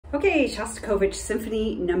Okay, Shostakovich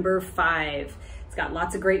Symphony number 5. It's got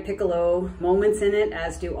lots of great piccolo moments in it,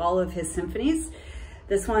 as do all of his symphonies.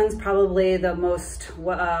 This one's probably the most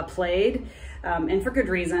played, and for good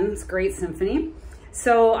reason. It's a great symphony.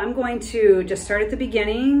 So I'm going to just start at the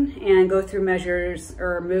beginning and go through measures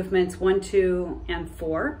or movements 1, 2, and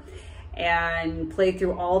 4, and play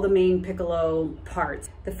through all the main piccolo parts.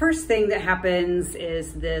 The first thing that happens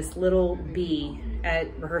is this little B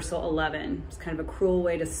at rehearsal 11. It's kind of a cruel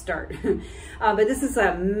way to start. But this is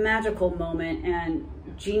a magical moment and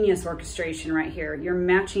genius orchestration right here. You're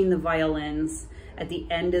matching the violins at the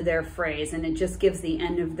end of their phrase, and it just gives the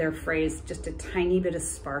end of their phrase just a tiny bit of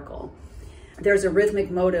sparkle. There's a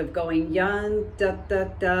rhythmic motive going yan da da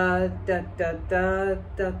da da da da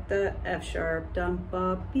da da F sharp dum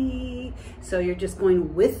ba B. So you're just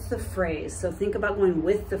going with the phrase. So think about going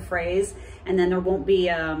with the phrase, and then there won't be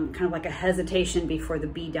kind of like a hesitation before the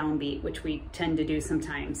B downbeat, which we tend to do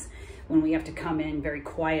sometimes when we have to come in very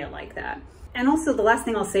quiet like that. And also the last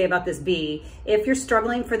thing I'll say about this B, if you're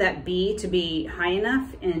struggling for that B to be high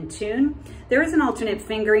enough in tune, there is an alternate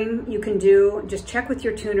fingering you can do. Just check with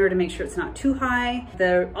your tuner to make sure it's not too high.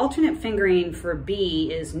 The alternate fingering for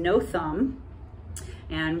B is no thumb,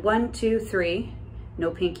 and 1, 2, 3,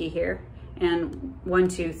 no pinky here, and 1,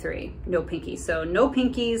 2, 3, no pinky. So no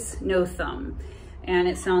pinkies, no thumb. And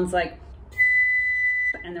it sounds like,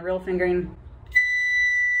 and the real fingering.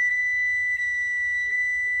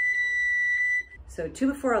 So 2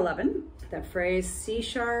 before 11, that phrase C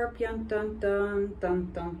sharp, dun dun dun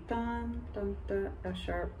dun dun dun dun dun F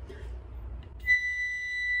sharp.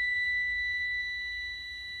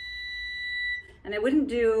 And I wouldn't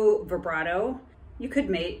do vibrato. You could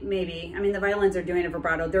maybe. I mean, the violins are doing a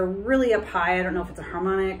vibrato. They're really up high. I don't know if it's a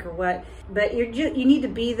harmonic or what, but you need to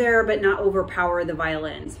be there, but not overpower the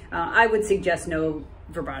violins. I would suggest no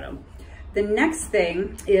vibrato. The next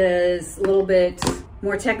thing is a little bit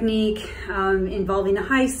more technique involving a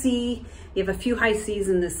high C. You have a few high Cs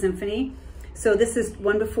in this symphony. So this is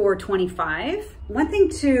 1 before 25. One thing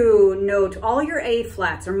to note, all your A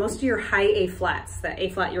flats, or most of your high A flats, that A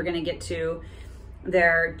flat you're gonna get to,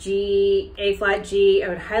 they're G, A flat, G. I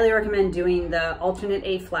would highly recommend doing the alternate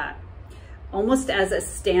A flat, almost as a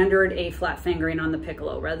standard A flat fingering on the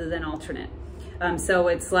piccolo rather than alternate. So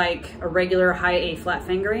it's like a regular high A flat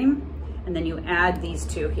fingering, and then you add these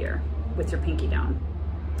two here with your pinky down.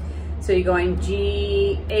 So you're going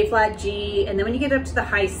G, A flat, G, and then when you get up to the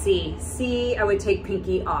high C, C, I would take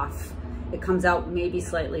pinky off. It comes out maybe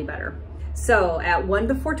slightly better. So at 1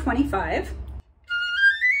 before 25.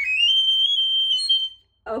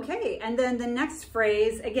 Okay, and then the next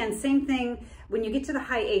phrase, again, same thing. When you get to the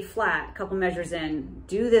high A flat, a couple measures in,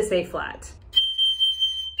 do this A flat.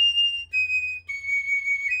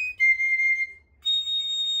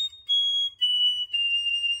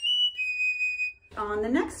 On the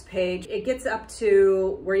next page, it gets up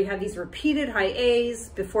to where you have these repeated high A's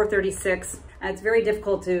before 36. It's very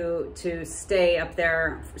difficult to stay up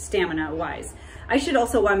there stamina-wise. I should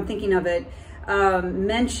also, while I'm thinking of it,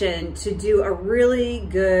 mention to do a really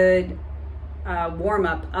good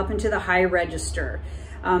warm-up up into the high register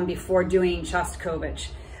before doing Shostakovich.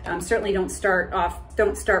 Certainly don't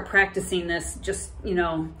start practicing this just, you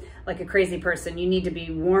know, like a crazy person. You need to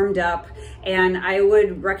be warmed up, and I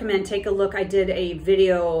would recommend take a look. I did a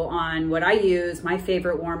video on what I use, my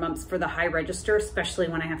favorite warm-ups for the high register, especially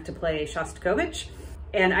when I have to play Shostakovich,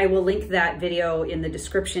 and I will link that video in the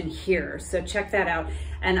description here, so check that out.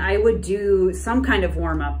 And I would do some kind of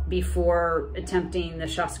warm-up before attempting the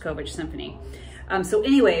Shostakovich Symphony. So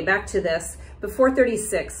anyway, back to this. Before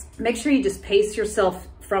 36, make sure you just pace yourself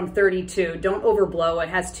from 32. Don't overblow. It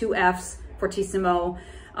has 2 Fs, fortissimo,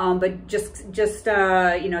 but just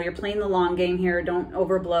you know, you're playing the long game here. Don't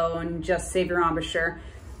overblow and just save your embouchure.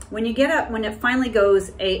 When you get up, when it finally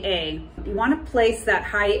goes AA, you want to place that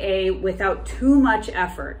high A without too much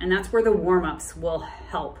effort, and that's where the warm-ups will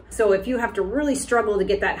help. So if you have to really struggle to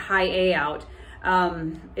get that high A out,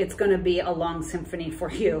 it's going to be a long symphony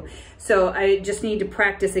for you. So I just need to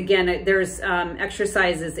practice again. There's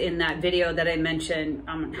exercises in that video that I mentioned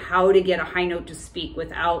on how to get a high note to speak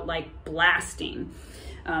without like blasting,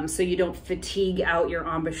 so you don't fatigue out your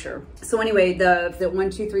embouchure. So anyway, the 1,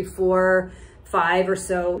 2, 3, 4, 5 or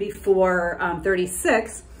so before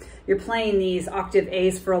 36, you're playing these octave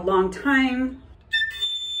A's for a long time.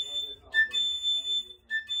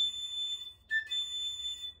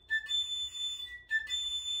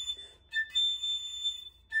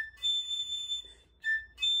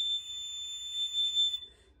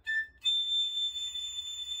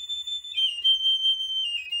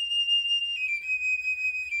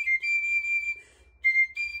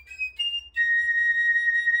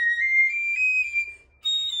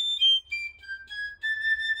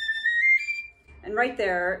 And right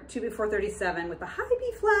there, 2 before 37 with the high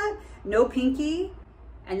B flat, no pinky,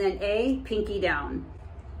 and then A, pinky down.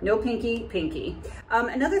 No pinky, pinky.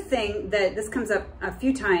 Another thing that this comes up a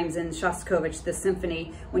few times in Shostakovich, the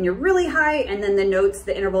symphony, when you're really high and then the notes,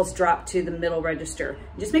 the intervals drop to the middle register.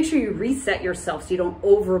 Just make sure you reset yourself so you don't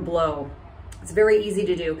overblow. It's very easy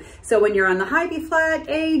to do. So when you're on the high B flat,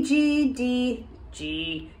 A, G, D,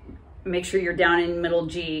 G, make sure you're down in middle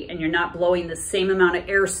G and you're not blowing the same amount of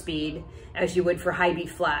air speed as you would for high B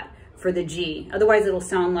flat for the G. Otherwise it'll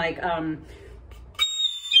sound like,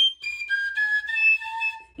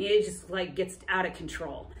 it just like gets out of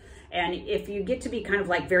control. And if you get to be kind of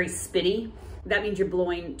like very spitty, that means you're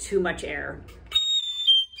blowing too much air.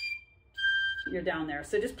 You're down there.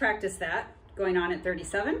 So just practice that going on at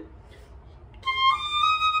 37.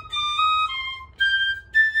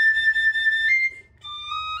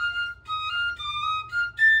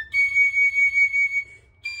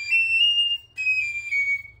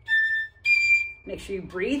 Make sure you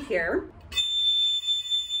breathe here.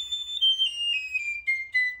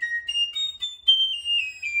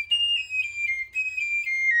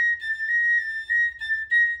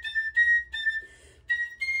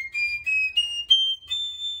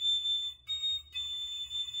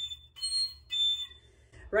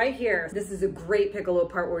 Right here, this is a great piccolo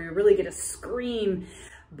part where you really get a scream.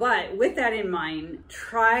 But with that in mind,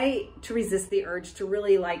 try to resist the urge to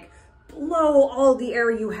really like blow all the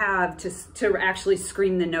air you have to actually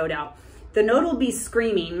scream the note out. The note will be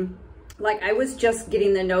screaming like I was just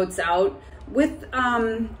getting the notes out with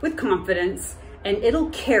confidence, and it'll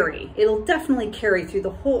carry. It'll definitely carry through the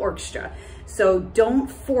whole orchestra. So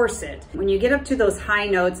don't force it. When you get up to those high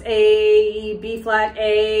notes, A, B flat,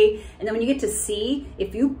 A, and then when you get to C,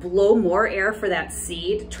 if you blow more air for that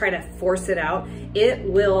C to try to force it out, it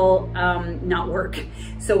will not work.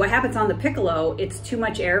 So what happens on the piccolo, it's too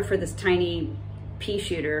much air for this tiny pea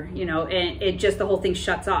shooter, you know, and it just, the whole thing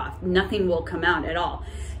shuts off. Nothing will come out at all.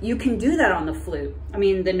 You can do that on the flute. I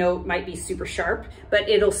mean, the note might be super sharp, but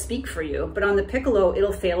it'll speak for you. But on the piccolo,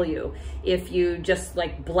 it'll fail you if you just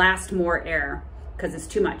like blast more air because it's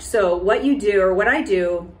too much. So what you do, or what I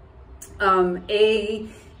do, A,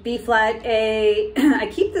 B flat, A, I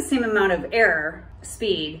keep the same amount of air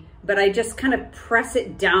speed, but I just kind of press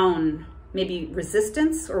it down, maybe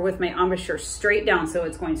resistance or with my embouchure straight down. So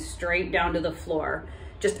it's going straight down to the floor,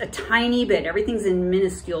 just a tiny bit. Everything's in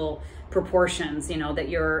minuscule proportions, you know, that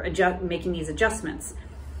you're making these adjustments.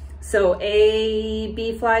 So A,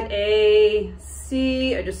 B flat, A,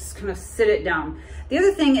 C, I just kind of sit it down. The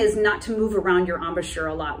other thing is not to move around your embouchure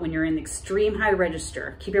a lot when you're in the extreme high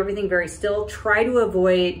register. Keep everything very still. Try to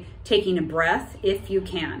avoid taking a breath if you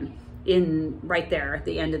can, in right there at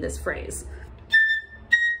the end of this phrase.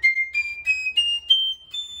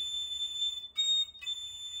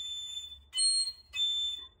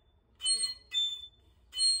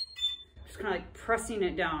 Just kind of like pressing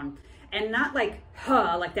it down, and not like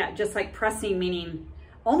like that, just like pressing, meaning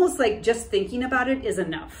almost like just thinking about it is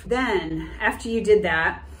enough. Then after you did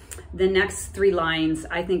that, the next 3 lines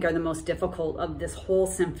I think are the most difficult of this whole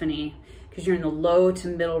symphony, because you're in the low to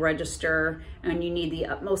middle register and you need the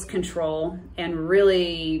utmost control and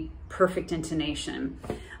really perfect intonation,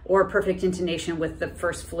 or perfect intonation with the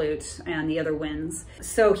first flute and the other winds.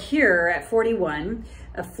 So here at 41,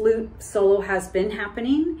 a flute solo has been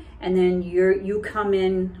happening, and then you come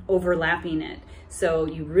in overlapping it. So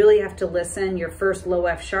you really have to listen. Your first low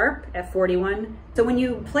F sharp at 41. So when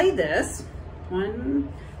you play this,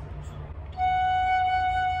 when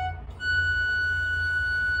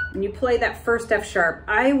you play that first F sharp,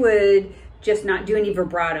 I would just not do any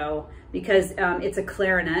vibrato, because it's a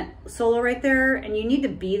clarinet solo right there, and you need to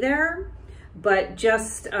be there, but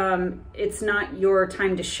just it's not your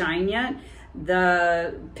time to shine yet.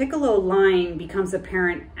 The piccolo line becomes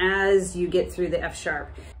apparent as you get through the F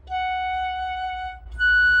sharp.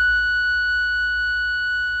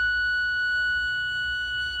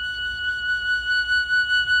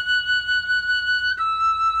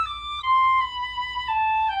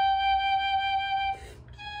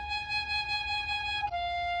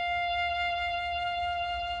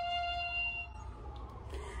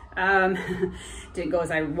 Didn't go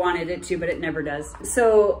as I wanted it to, but it never does.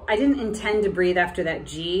 So I didn't intend to breathe after that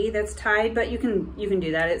G that's tied, but you can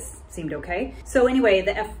do that. It seemed okay. So anyway,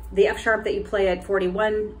 the F sharp that you play at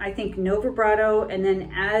 41, I think no vibrato, and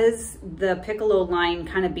then as the piccolo line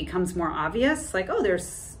kind of becomes more obvious, like, oh,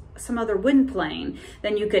 there's some other wind playing,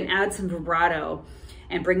 then you can add some vibrato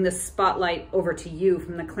and bring the spotlight over to you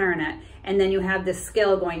from the clarinet, and then you have this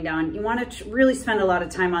scale going down. You want to really spend a lot of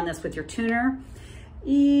time on this with your tuner.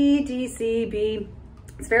 E, D, C, B.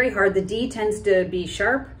 It's very hard. The D tends to be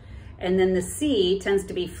sharp, And then the C tends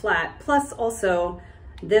to be flat. Plus also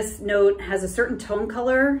this note has a certain tone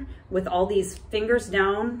color with all these fingers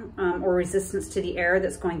down or resistance to the air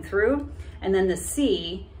that's going through. And then the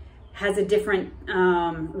C has a different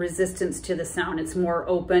resistance to the sound. It's more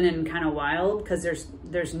open and kind of wild because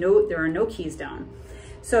there are no keys down.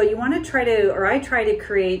 So you want to try to, or I try to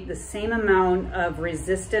create the same amount of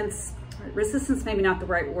resistance maybe not the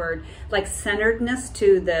right word, like centeredness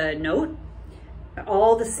to the note,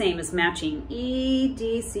 all the same as matching E,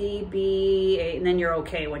 D, C, B, A, and then you're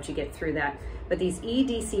okay once you get through that. But these E,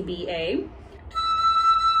 D, C, B, A,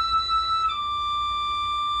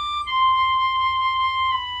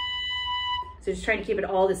 so just try to keep it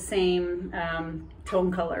all the same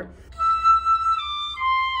tone color.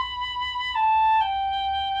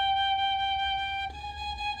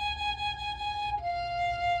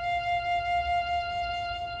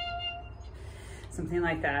 Something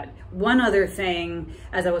like that. One other thing,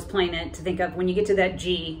 as I was playing it, to think of when you get to that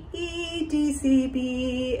G, E, D, C,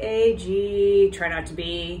 B, A, G, try not to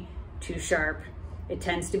be too sharp. It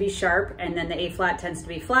tends to be sharp, and then the A flat tends to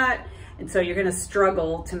be flat, and so you're gonna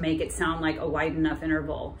struggle to make it sound like a wide enough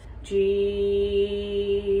interval.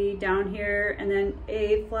 G down here, and then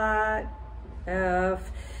A flat,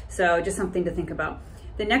 F. So just something to think about.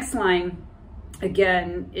 The next line,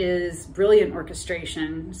 again, is brilliant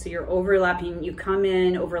orchestration. So you're overlapping, you come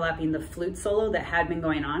in overlapping the flute solo that had been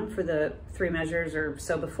going on for the 3 measures or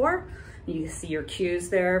so before. You see your cues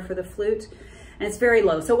there for the flute, and it's very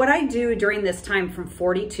low. So what I do during this time from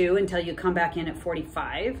 42 until you come back in at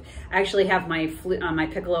 45, I actually have my flute, my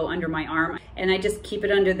piccolo under my arm, and I just keep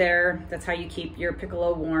it under there. That's how you keep your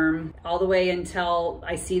piccolo warm all the way until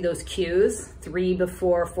I see those cues, 3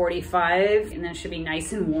 before 45, and then it should be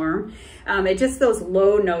nice and warm. It just, those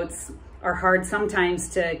low notes are hard sometimes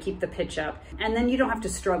to keep the pitch up, and then you don't have to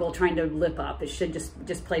struggle trying to lip up. It should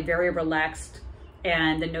just play very relaxed,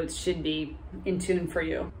 and the notes should be in tune for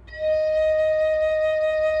you.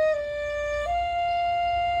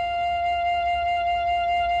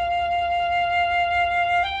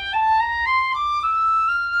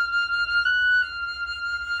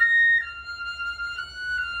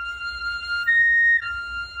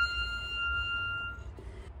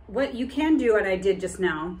 What you can do, what I did just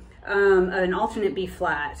now, an alternate B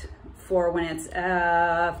flat for when it's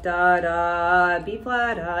F, da, da, B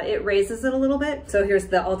flat, it raises it a little bit. So here's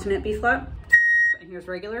the alternate B flat, and here's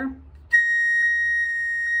regular.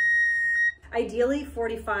 Ideally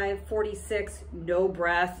 45, 46, no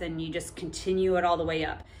breath, and you just continue it all the way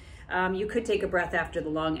up. You could take a breath after the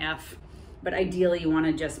long F, but ideally you want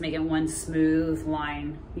to just make it one smooth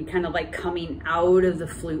line. You kind of like coming out of the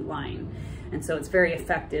flute line. And so it's very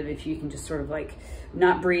effective if you can just sort of like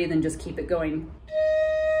not breathe and just keep it going.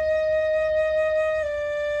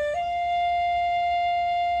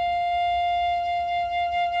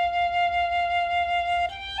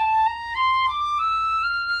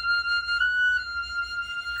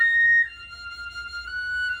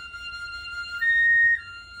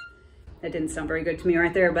 That didn't sound very good to me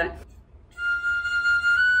right there, but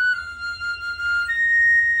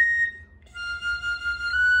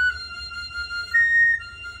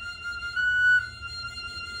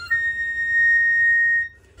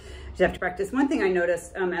you have to practice. One thing I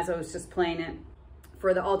noticed as I was just playing it,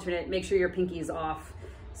 for the alternate, make sure your pinky is off.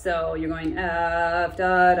 So you're going F,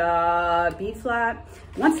 da, da, B flat.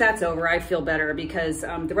 Once that's over, I feel better because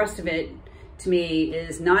the rest of it, to me,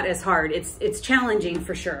 is not as hard. It's challenging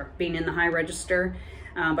for sure, being in the high register,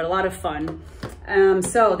 but a lot of fun.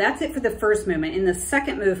 So that's it for the first movement. In the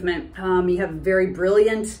second movement, you have a very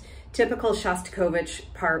brilliant, typical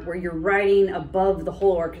Shostakovich part where you're riding above the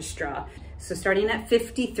whole orchestra. So starting at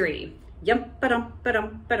 53, yum, ba-dum,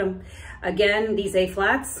 ba-dum, ba-dum. Again, these A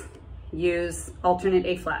flats, use alternate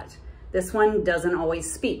A flat. This one doesn't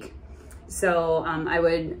always speak. So I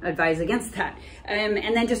would advise against that. And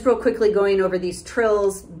then just real quickly going over these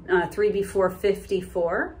trills, 3 before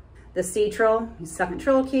 54. The C trill, use second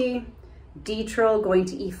trill key. D trill, going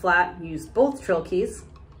to E flat, use both trill keys.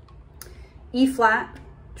 E flat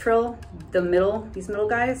trill, the middle, these middle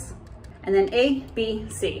guys. And then A, B,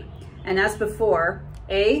 C. And as before,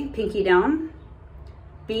 A, pinky down,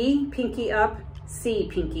 B, pinky up, C,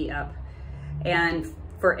 pinky up. And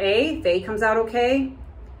for A, if A comes out okay,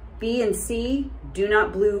 B and C do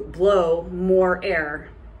not blow more air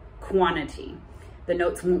quantity. The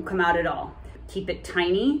notes won't come out at all. Keep it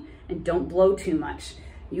tiny and don't blow too much.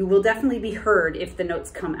 You will definitely be heard if the notes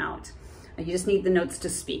come out. You just need the notes to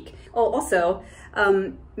speak. Oh, also,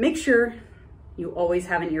 make sure you always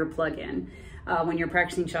have an earplug in when you're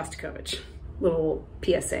practicing Shostakovich. Little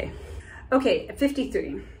PSA. Okay,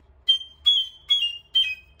 53.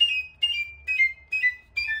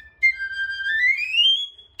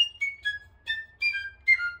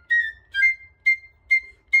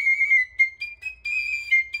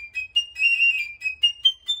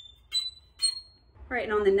 All right,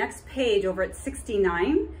 and on the next page over at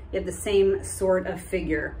 69, you have the same sort of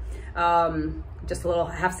figure, just a little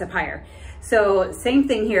half step higher. So same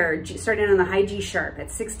thing here, starting on the high G sharp at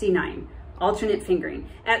 69, alternate fingering,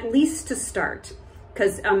 at least to start,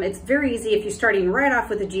 because it's very easy if you're starting right off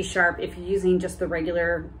with a G sharp, if you're using just the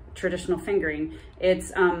regular traditional fingering,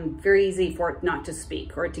 it's very easy for it not to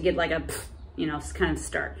speak or to get like a, you know, kind of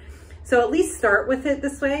start. So at least start with it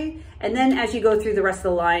this way. And then as you go through the rest of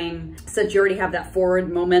the line, since you already have that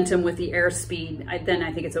forward momentum with the air speed, then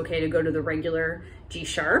I think it's okay to go to the regular G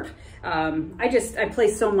sharp. I play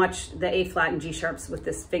so much the A flat and G sharps with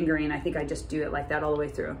this fingering. I think I just do it like that all the way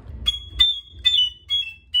through.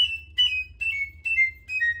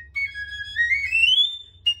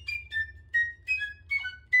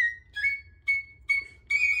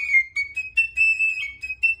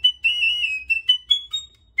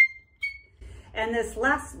 And this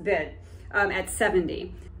last bit at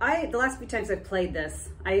 70, the last few times I've played this,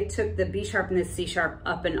 I took the B sharp and the C sharp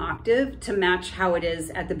up an octave to match how it is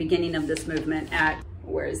at the beginning of this movement at,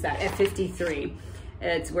 where is that, at 53.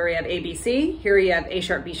 It's where you have A, B, C. Here you have A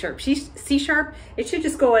sharp, B sharp, C sharp. It should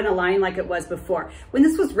just go in a line like it was before. When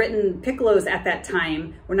this was written, piccolos at that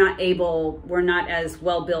time were not as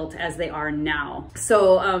well built as they are now.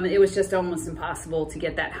 So it was just almost impossible to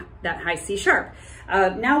get that high C sharp.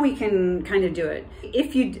 Now we can kind of do it.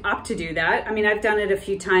 If you opt to do that, I mean, I've done it a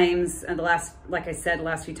few times, and like I said, the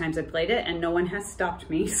last few times I played it, and no one has stopped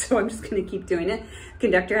me, so I'm just gonna keep doing it.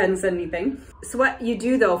 Conductor hasn't said anything. So what you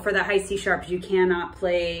do though for the high C sharp is you cannot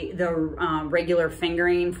play the regular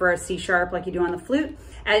fingering for a C sharp like you do on the flute.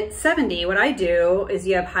 At 70, what I do is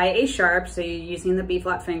you have high A sharp, so you're using the B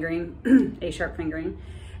flat fingering, A sharp fingering,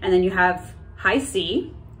 and then you have high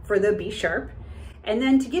C for the B sharp. And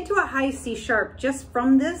then to get to a high C sharp, just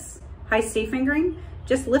from this high C fingering,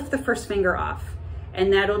 just lift the first finger off,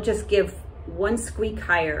 and that'll just give one squeak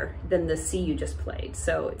higher than the C you just played.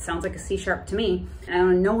 So it sounds like a C sharp to me,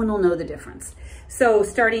 and no one will know the difference. So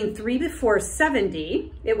starting 3 before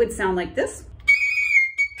 70, it would sound like this.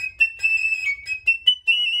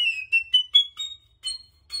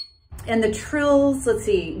 And the trills, let's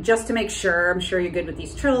see, just to make sure, I'm sure you're good with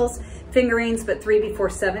these trills, fingerings, but 3 before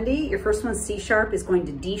 70, your first one, C sharp, is going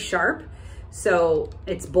to D sharp. So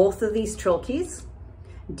it's both of these trill keys.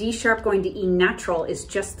 D sharp going to E natural is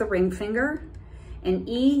just the ring finger, and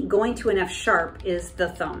E going to an F sharp is the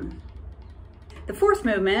thumb. The fourth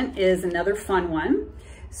movement is another fun one.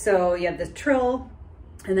 So you have the trill,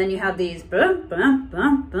 and then you have these bum, bum,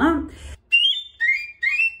 bum, bum.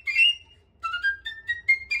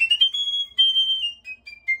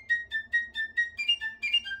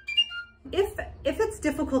 If it's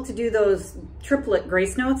difficult to do those triplet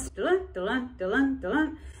grace notes, you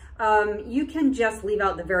can just leave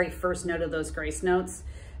out the very first note of those grace notes.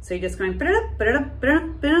 So you're just going,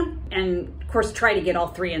 and of course try to get all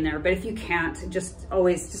three in there, but if you can't, just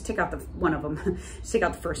take out one of them. Just take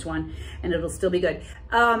out the first one and it'll still be good.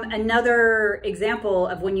 Another example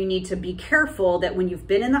of when you need to be careful that when you've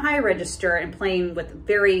been in the high register and playing with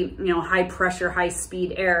very high pressure, high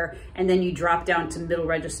speed air, and then you drop down to middle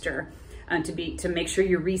register, to make sure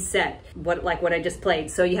you reset like what I just played.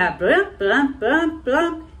 So you have blah, blah, blah,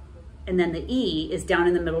 blah, and then the E is down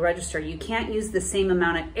in the middle register. You can't use the same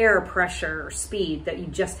amount of air pressure or speed that you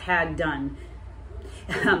just had done.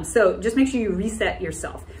 So just make sure you reset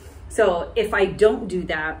yourself. So if I don't do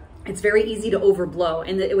that, it's very easy to overblow,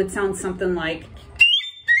 and it would sound something like,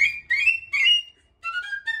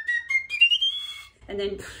 and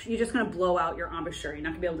then you're just gonna blow out your embouchure. You're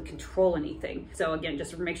not gonna be able to control anything. So again,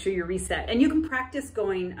 just make sure you reset. And you can practice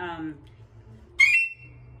going and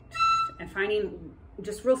finding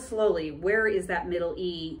just real slowly, where is that middle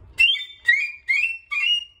E?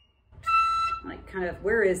 Like kind of,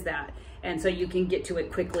 where is that? And so you can get to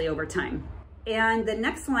it quickly over time. And the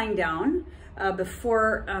next line down,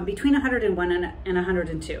 between 101 and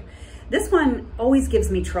 102. This one always gives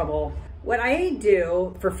me trouble. What I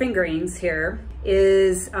do for fingerings here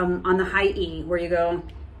is on the high E, where you go,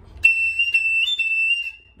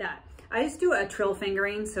 that. I just do a trill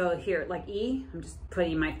fingering, so here, like E, I'm just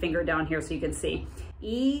putting my finger down here so you can see.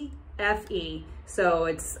 E, F, E, so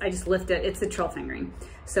I just lift it, it's a trill fingering.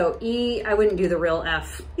 So E, I wouldn't do the real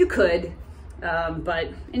F. You could, but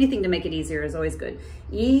anything to make it easier is always good.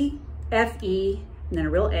 E, F, E, and then a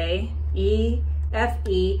real A, E, F,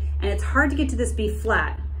 E, and it's hard to get to this B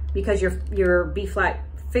flat because your B flat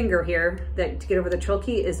finger here to get over the trill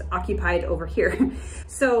key is occupied over here.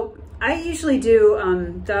 So I usually do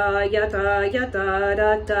da, ya, da, ya, da,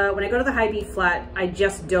 da, da. When I go to the high B flat, I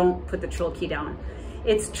just don't put the trill key down.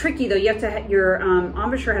 It's tricky though. You have to, your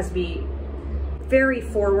embouchure has to be very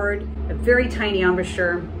forward, a very tiny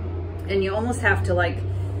embouchure, and you almost have to, like,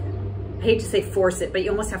 I hate to say force it, but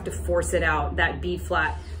you almost have to force it out, that B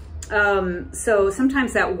flat. So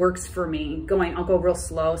sometimes that works for me. I'll go real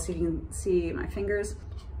slow so you can see my fingers.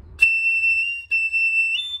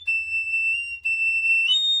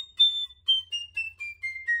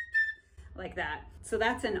 Like that. So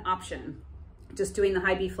that's an option, just doing the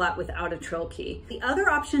high B flat without a trill key. The other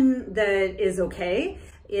option that is okay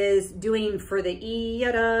is doing for the E,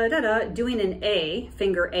 doing an A,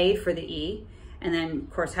 finger A for the E, and then of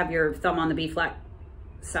course have your thumb on the B flat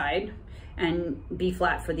side and B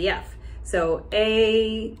flat for the F. So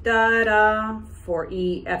A, da, da, for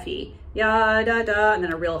E, F, E, ya, da, da, and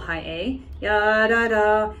then a real high A, ya, da,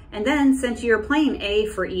 da. And then since you're playing A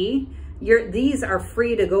for E, these are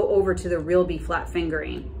free to go over to the real B flat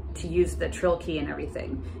fingering to use the trill key and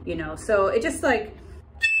everything, you know? So it just like,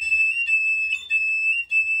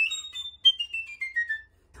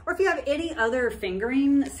 or if you have any other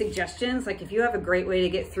fingering suggestions, like if you have a great way to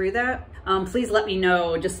get through that, please let me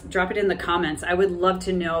know. Just drop it in the comments. I would love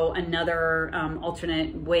to know another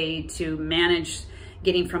alternate way to manage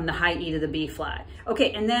getting from the high E to the B flat.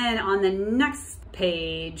 Okay, and then on the next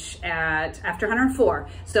page after 104,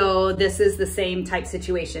 so this is the same type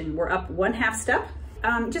situation. We're up 1/2 step.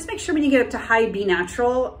 Just make sure when you get up to high B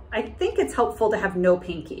natural, I think it's helpful to have no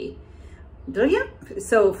pinky.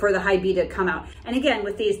 So for the high B to come out. And again,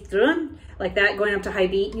 with these like that going up to high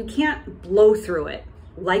B, you can't blow through it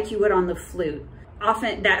like you would on the flute.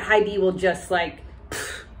 Often that high B will just like,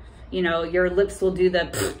 you know, your lips will do the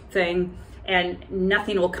thing and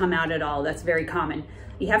nothing will come out at all. That's very common.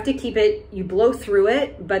 You have to keep it, you blow through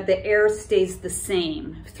it, but the air stays the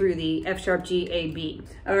same through the F sharp, G, A, B.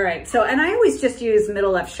 All right, so, and I always just use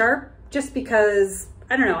middle F sharp just because,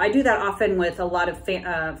 I don't know, I do that often with a lot of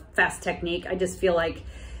fast technique. I just feel like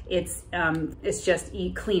it's just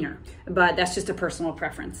cleaner, but that's just a personal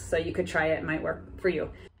preference. So you could try it, it might work for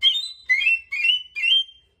you.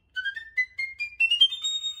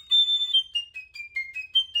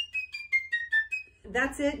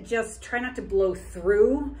 That's it. Just try not to blow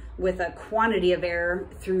through with a quantity of air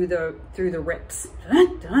through the rips.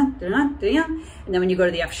 And then when you go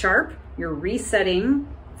to the F sharp, you're resetting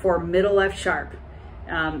for middle F sharp.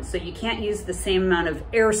 So you can't use the same amount of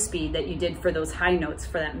airspeed that you did for those high notes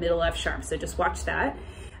for that middle F sharp. So just watch that.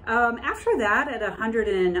 After that, at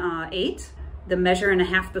 108, the measure and a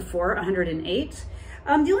half before 108.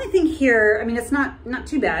 The only thing here, I mean, it's not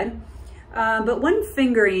too bad. But one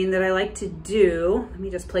fingering that I like to do, let me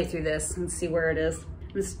just play through this and see where it is.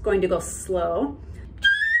 I'm just going to go slow.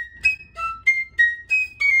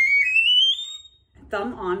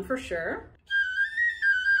 Thumb on for sure.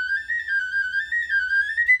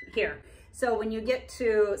 Here. So when you get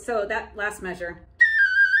to, so that last measure,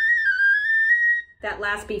 that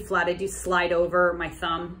last B flat, I do slide over my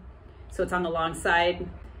thumb so it's on the long side.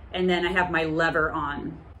 And then I have my lever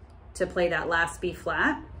on to play that last B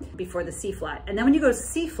flat before the C flat. And then when you go to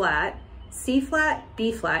C flat, B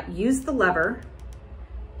flat, use the lever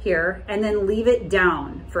here and then leave it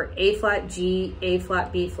down for A flat, G, A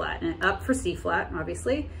flat, B flat, and up for C flat,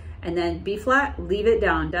 obviously. And then B flat, leave it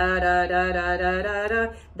down, da, da, da, da, da, da,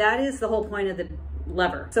 da. That is the whole point of the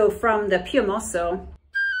lever. So from the Piamoso,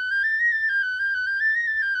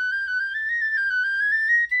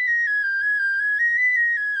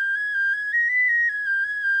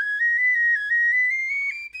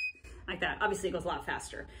 like that. Obviously it goes a lot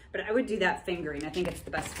faster, but I would do that fingering. I think it's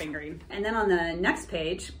the best fingering. And then on the next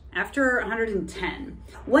page, after 110,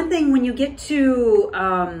 one thing when you get to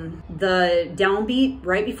the downbeat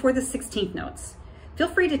right before the 16th notes, feel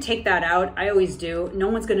free to take that out. I always do. No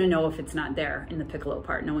one's gonna know if it's not there in the piccolo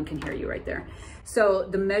part. No one can hear you right there. So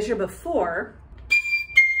the measure before,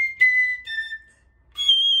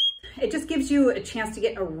 it just gives you a chance to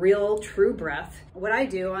get a real true breath. What I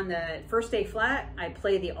do on the first A flat, I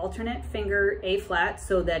play the alternate finger A flat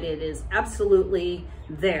so that it is absolutely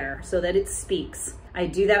there, so that it speaks. I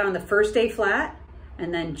do that on the first A flat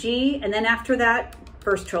and then G, and then after that,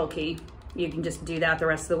 first trill key. You can just do that the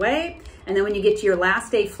rest of the way. And then when you get to your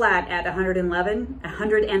last A flat at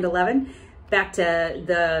 111, back to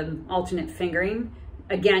the alternate fingering,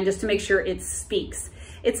 again, just to make sure it speaks.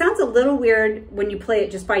 It sounds a little weird when you play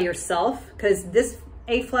it just by yourself because this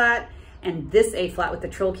A flat and this A flat with the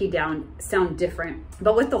trill key down sound different.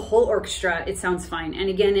 But with the whole orchestra, it sounds fine. And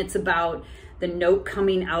again, it's about the note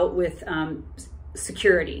coming out with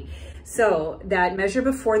security. So that measure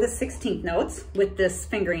before the 16th notes with this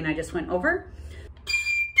fingering I just went over.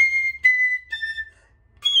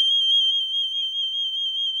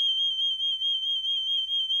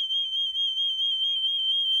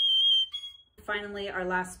 Finally, our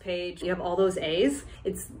last page, you have all those A's.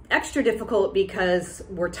 It's extra difficult because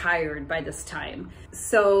we're tired by this time.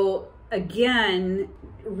 So again,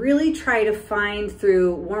 really try to find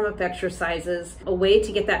through warm-up exercises a way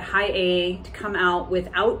to get that high A to come out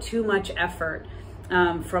without too much effort.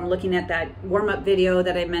 From looking at that warm-up video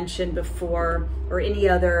that I mentioned before, or any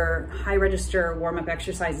other high register warm-up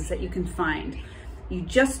exercises that you can find. You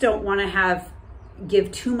just don't want to give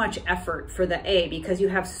too much effort for the A because you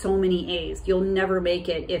have so many A's. You'll never make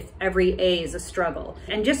it if every A is a struggle.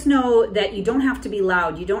 And just know that you don't have to be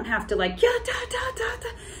loud. You don't have to like, yeah, da, da,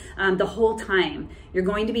 da, da, the whole time. You're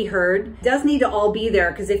going to be heard. It does need to all be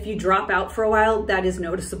there because if you drop out for a while, that is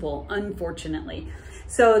noticeable, unfortunately.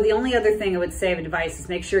 So the only other thing I would say of advice is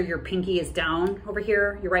make sure your pinky is down over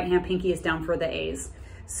here. Your right hand pinky is down for the A's.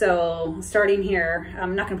 So starting here,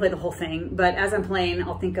 I'm not gonna play the whole thing, but as I'm playing,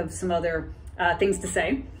 I'll think of some other things to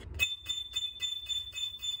say.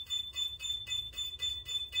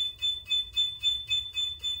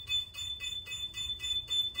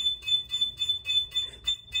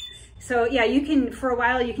 So yeah, you can, for a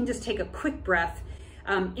while, you can just take a quick breath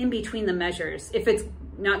in between the measures if it's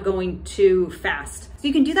not going too fast. So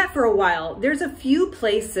you can do that for a while. There's a few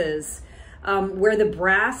places where the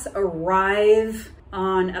brass arrive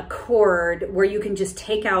on a chord where you can just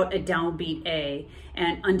take out a downbeat A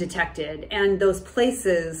and undetected. And those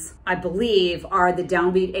places, I believe, are the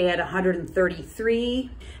downbeat A at 133.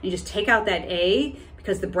 And you just take out that A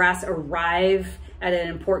because the brass arrive at an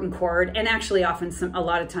important chord. And actually often, a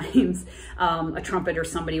lot of times, a trumpet or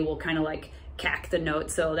somebody will kind of like cack the note.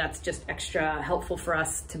 So that's just extra helpful for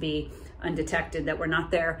us to be undetected, that we're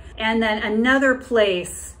not there. And then another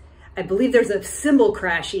place, I believe there's a cymbal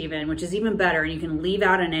crash even, which is even better, and you can leave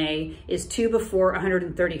out an A, is 2 before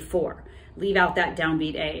 134. Leave out that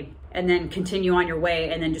downbeat A and then continue on your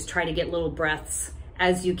way and then just try to get little breaths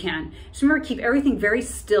as you can. Just remember, keep everything very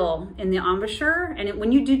still in the embouchure, and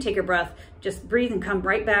when you do take a breath, just breathe and come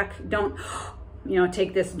right back. Don't,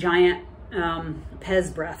 take this giant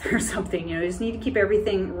Pez breath or something. You just need to keep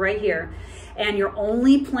everything right here. And you're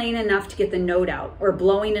only playing enough to get the note out or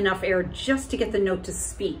blowing enough air just to get the note to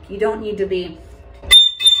speak. You don't need to be,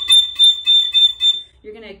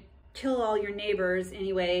 you're gonna kill all your neighbors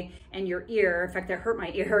anyway, and your ear. In fact, that hurt my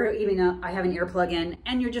ear, even though I have an earplug in,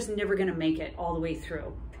 and you're just never gonna make it all the way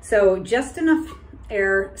through. So just enough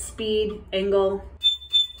air, speed, angle.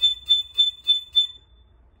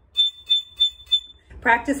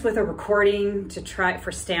 Practice with a recording to try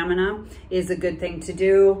for stamina is a good thing to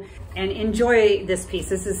do, and enjoy this piece.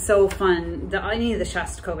 This is so fun. Any of the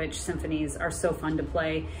Shostakovich symphonies are so fun to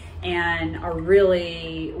play and are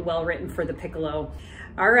really well written for the piccolo.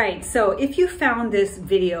 All right, so if you found this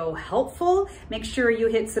video helpful, make sure you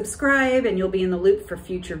hit subscribe and you'll be in the loop for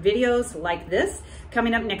future videos like this.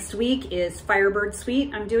 Coming up next week is Firebird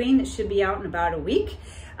Suite I'm doing. It should be out in about a week.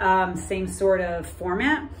 Same sort of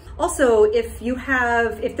format. Also, if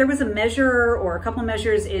there was a measure or a couple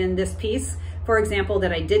measures in this piece, for example,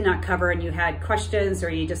 that I did not cover and you had questions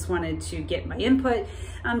or you just wanted to get my input,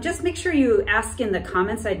 just make sure you ask in the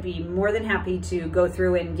comments. I'd be more than happy to go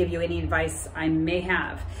through and give you any advice I may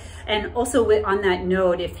have. And also on that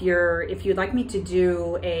note, if you'd like me to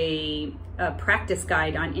do a practice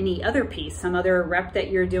guide on any other piece, some other rep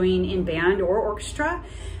that you're doing in band or orchestra,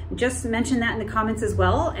 just mention that in the comments as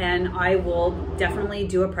well, and I will definitely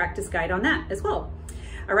do a practice guide on that as well.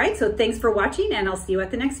 All right, so thanks for watching, and I'll see you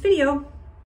at the next video.